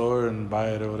to the store and buy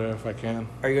it or whatever if I can.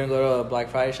 Are you gonna go to Black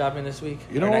Friday shopping this week?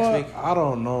 You know next what? Week? I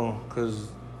don't know, cause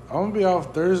I'm gonna be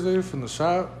off Thursday from the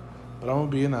shop, but I'm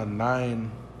gonna be in at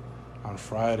 9 on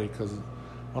Friday, cause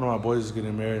one of my boys is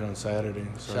getting married on Saturday.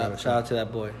 So Shout out to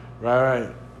that boy.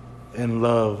 Right. In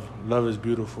love is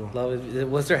beautiful.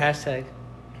 What's their hashtag?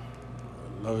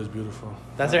 Love is beautiful.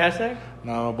 That's their hashtag?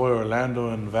 No, my boy Orlando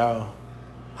and Val.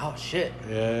 Oh shit!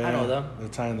 Yeah, I know them. They're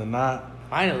tying the knot.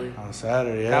 Finally. On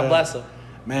Saturday, yeah. God bless them.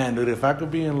 Man, dude, if I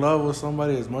could be in love with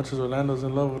somebody as much as Orlando's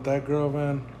in love with that girl,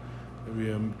 man, it'd be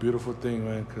a beautiful thing,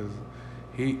 man. Cause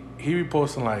he be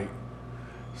posting like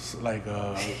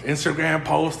Instagram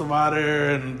posts about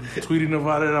her and tweeting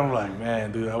about it. I'm like,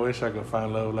 man, dude, I wish I could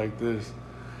find love like this.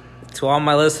 To all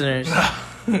my listeners,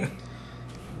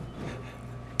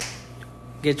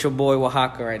 get your boy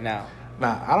Oaxaca right now.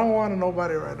 Nah, I don't want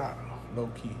nobody right now, low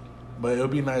key. But it'll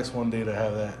be nice one day to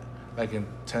have that, like in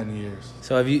 10 years.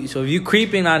 So if you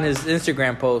creeping on his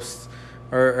Instagram posts,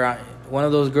 or one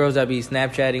of those girls that be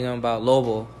Snapchatting him about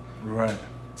Lobo, right?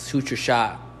 Shoot your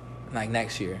shot, like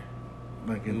next year,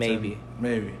 like in maybe.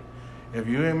 Maybe. If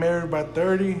you ain't married by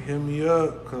 30, hit me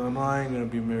up, cause I know I ain't gonna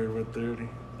be married by 30.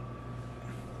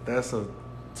 That's a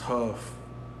tough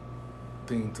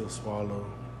thing to swallow,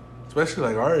 especially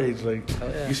like our age. Like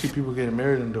you see people getting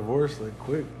married and divorced like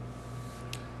quick.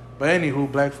 But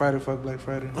anywho, Black Friday, fuck Black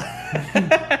Friday.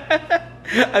 I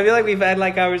feel like we've had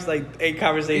like 8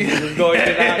 conversations going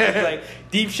to now. Like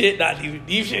deep shit, not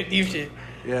deep shit.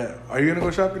 Yeah. Are you gonna go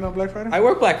shopping on Black Friday? I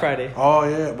work Black Friday. Oh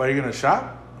yeah, but are you gonna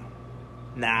shop?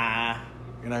 Nah.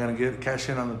 You're not gonna cash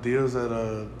in on the deals at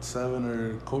 7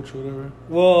 or Coach or whatever?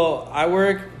 Well, I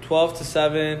work 12 to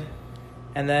 7,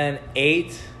 and then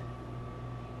 8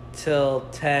 till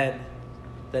 10.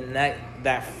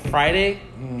 That Friday,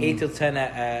 8 till 10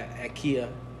 at Kia.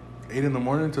 8 in the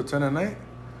morning till 10 at night?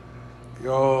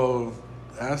 Yo,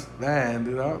 that's man,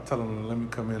 dude. I'll tell them to let me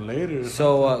come in later.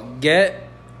 So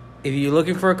if you're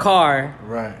looking for a car,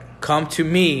 right, come to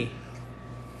me.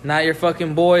 Not your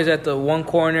fucking boys at the one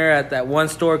corner at that one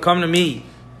store. Come to me.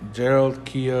 Gerald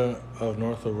Kia of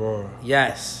North Aurora.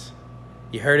 Yes.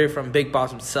 You heard it from Big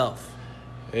Boss himself.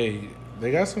 Hey,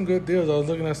 they got some good deals. I was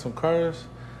looking at some cars,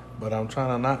 but I'm trying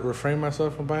to not refrain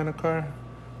myself from buying a car.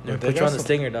 Yeah, put you on the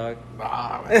Stinger, dog.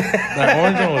 Nah, man. That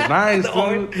orange one was nice,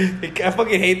 dude. I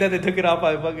fucking hate that they took it off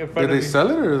my fucking front of me. Did they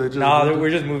sell it or they just... Nah, we're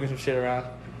just moving some shit around.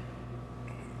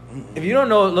 If you don't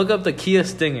know, look up the Kia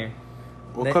Stinger.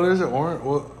 What color is it?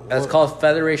 Orange? That's called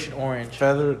Federation Orange.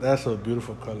 That's a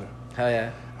beautiful color. Hell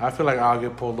yeah. I feel like I'll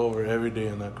get pulled over every day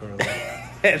in that car.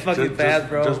 It's fucking fast,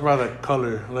 bro. Just by the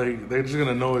color. Like, they're just going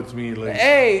to know it's me. Like,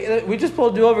 hey, we just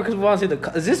pulled you over because we want to see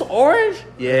the... Is this orange?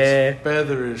 Yeah. It's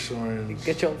featherish orange.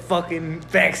 Get your fucking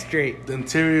back straight. The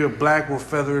interior black with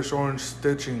featherish orange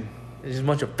stitching. There's just a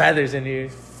bunch of feathers in here.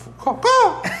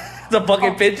 The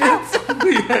fucking pigeons?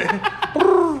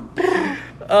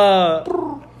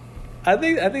 I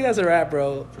think that's a wrap,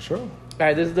 bro. For sure. All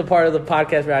right, this is the part of the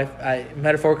podcast where I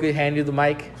metaphorically hand you the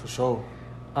mic. For sure.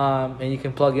 And you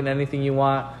can plug in anything you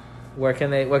want. Where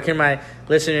can my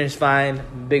listeners find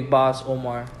Big Boss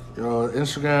Omar? Yo,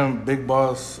 Instagram Big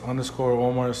Boss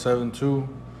 _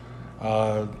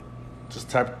 Omar72.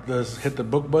 Just hit the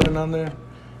book button on there,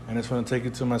 and it's gonna take you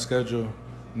to my schedule.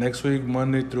 Next week,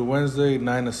 Monday through Wednesday,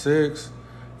 9 to 6.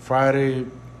 Friday,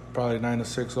 probably 9 to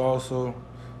 6 also.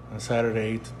 And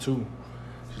Saturday, 8 to 2.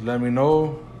 Just let me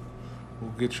know.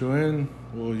 We'll get you in.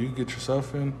 Well, you get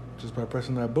yourself in just by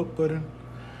pressing that book button.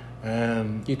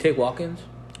 And do you take walk-ins?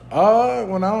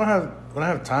 When I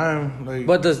have time, like.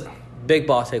 But does Big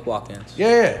Boss take walk-ins?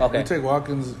 Yeah. Okay. We take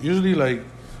walk-ins. Usually, like,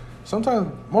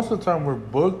 sometimes, most of the time we're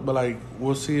booked, but like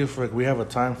we'll see if like we have a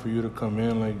time for you to come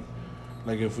in.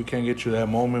 Like if we can't get you that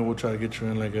moment, we'll try to get you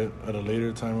in like at a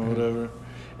later time or whatever.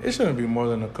 It shouldn't be more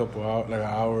than a couple hours, like an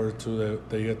hour or two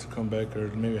that you have to come back, or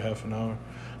maybe half an hour.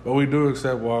 But we do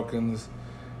accept walk-ins.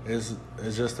 It's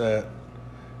just that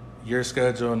your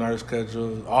schedule and our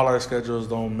schedule, all our schedules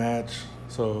don't match.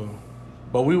 So,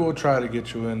 but we will try to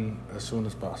get you in as soon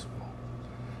as possible.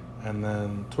 And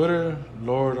then Twitter,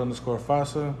 Lord _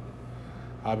 Fasa.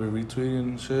 I'll be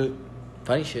retweeting shit.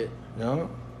 Funny shit. You know?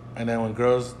 And then when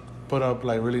girls put up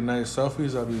like really nice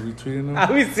selfies, I'll be retweeting them.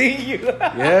 I'll be seeing you.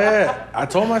 Yeah. I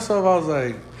told myself, I was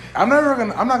like, I'm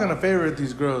not gonna favorite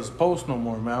these girls' posts no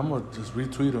more, man. I'm gonna just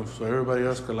retweet them so everybody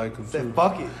else could like them too.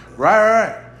 Fuck it.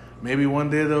 Right. Maybe one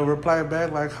day they'll reply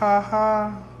back like,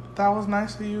 ha, that was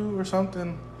nice of you or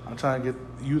something. I'm trying to get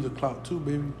you the clout too,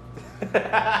 baby.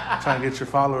 Trying to get your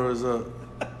followers up.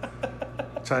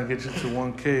 Trying to get you to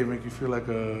 1K, make you feel like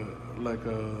a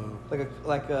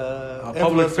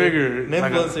public figure, an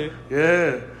influencer.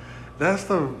 Yeah, that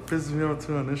stuff pisses me off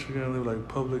too on Instagram. They're like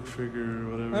public figure or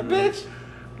whatever. Bitch.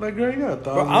 Like, girl, you got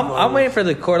 1,000. Bro, I'm waiting for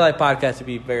the Core Life podcast to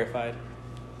be verified.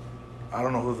 I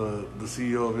don't know who the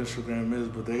CEO of Instagram is,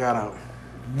 but they gotta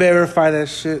verify that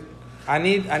shit. I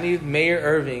need Mayor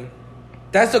Irving.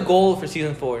 That's the goal for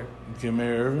season 4. Get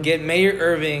Mayor Irving. Get Mayor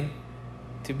Irving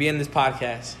to be in this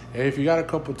podcast. Hey, if you got a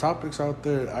couple topics out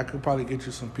there, I could probably get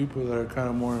you some people that are kind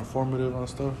of more informative on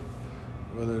stuff.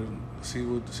 Whether see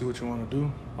what you want to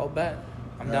do. I'll bet.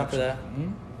 I'm down for that.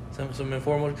 Mm-hmm. Some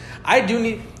informal. I do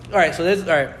need. All right, so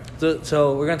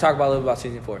So we're gonna talk about a little bit about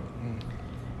season 4.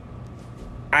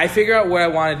 I figure out what I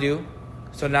want to do.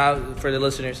 So now for the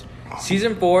listeners,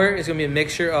 season 4 is gonna be a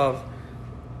mixture of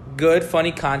good,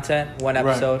 funny content, one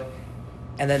episode, right.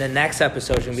 And then the next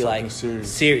episode is gonna be something like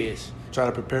serious. Try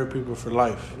to prepare people for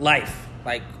life. Like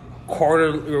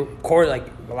quarter. Like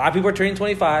a lot of people are turning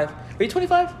 25. Are you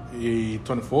 25? Yeah,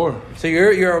 24. So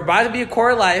you're about to be a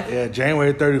core life. Yeah,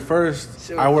 January 31st.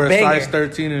 So I wear a size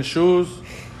 13 in shoes,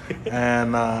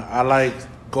 and I like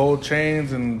gold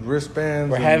chains and wristbands.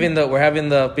 We're having the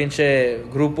pinche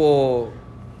grupo.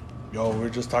 Yo, we're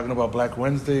just talking about Black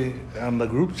Wednesday on the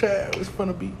group chat. It's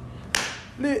gonna be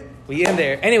lit. We in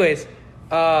there. Anyways,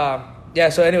 yeah.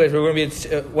 So anyways, we're gonna be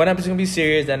one episode gonna be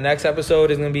serious. The next episode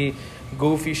is gonna be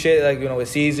goofy shit, like with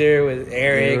Caesar, with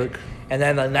Eric. And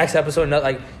then the next episode,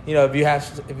 like, if you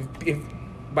have, if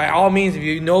by all means, if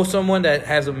you know someone that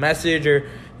has a message or,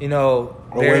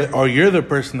 or you're the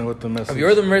person with the message. If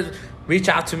you're the reach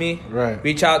out to me. Right.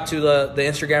 Reach out to the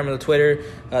Instagram or the Twitter.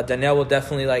 Danielle will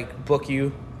definitely book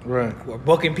you. Right. We're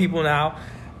booking people now.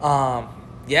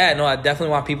 Yeah, no, I definitely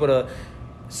want people to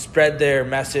spread their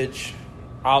message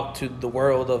out to the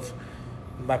world of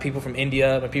my people from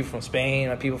India, my people from Spain,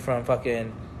 my people from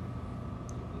fucking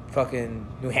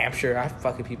New Hampshire. I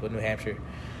fucking people in New Hampshire.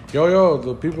 Yo,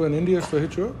 the people in India still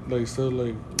hit you up? They still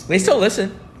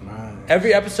listen. Nice.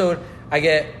 Every episode I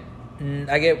get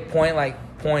it's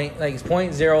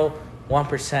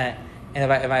 0.01%.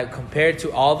 And if I compare it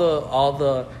to all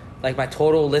the like my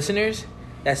total listeners,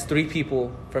 that's 3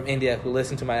 people from India who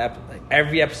listen to my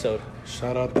every episode.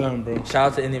 Shout out them, bro.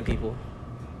 Shout out to Indian people.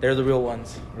 They're the real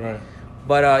ones. Right.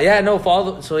 But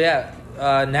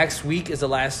next week is the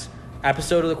last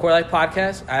episode of the Core Life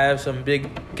podcast. I have some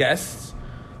big guests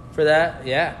for that.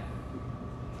 Yeah.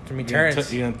 To me,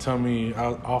 turns. You gonna tell me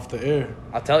off the air?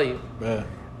 I'll tell you. Yeah.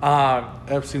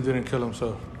 Epstein didn't kill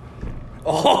himself.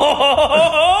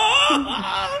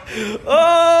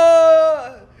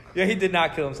 Yeah, he did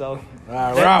not kill himself. We're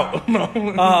out.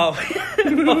 Follow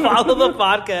the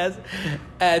podcast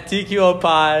at TQO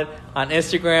Pod on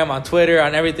Instagram, on Twitter,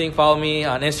 on everything. Follow me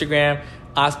on Instagram,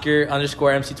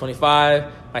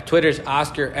 Oscar_MC25. My Twitter's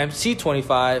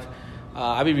OscarMC25.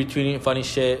 I be retweeting funny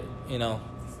shit,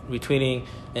 retweeting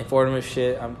informative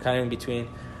shit. I'm kind of in between.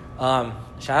 Shout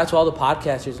out to all the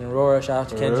podcasters in Aurora. Shout out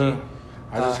to Kenji.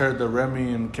 I just heard the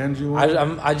Remy and Kenji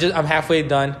one. I'm halfway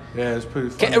done. Yeah, it's pretty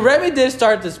funny. Remy did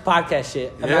start this podcast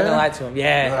shit. I'm not gonna lie to him.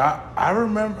 Yeah. I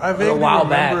remember. I vaguely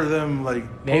remember them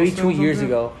maybe 2 years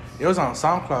ago. It was on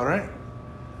SoundCloud, right?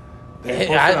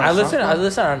 I listened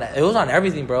on that. It was on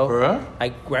everything, bro. For real?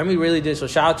 Remy really did. So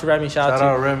shout out to Remy. Shout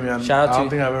out to Remy. I don't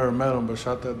think I've ever met him, but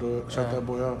shout that boy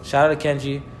out. Shout out to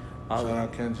Kenji. Shout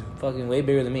out Kenji. Fucking way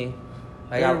bigger than me.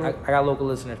 I got local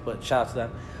listeners, but shout out to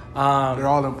them. They're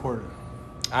all important.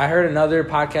 I heard another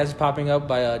podcast is popping up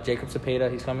by Jacob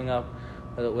Cepeda. He's coming up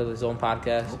with his own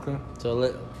podcast. Okay.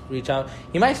 So reach out.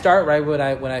 He might start right when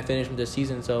I finish this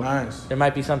season. So nice. There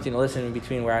might be something to listen in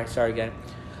between where I start again.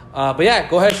 But yeah,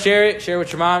 go ahead, share it. Share it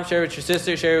with your mom. Share it with your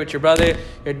sister. Share it with your brother.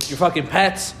 Your fucking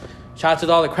pets. Shout out to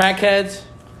all the crackheads.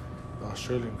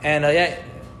 Australian. And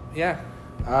yeah.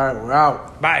 All right, we're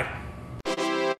out. Bye.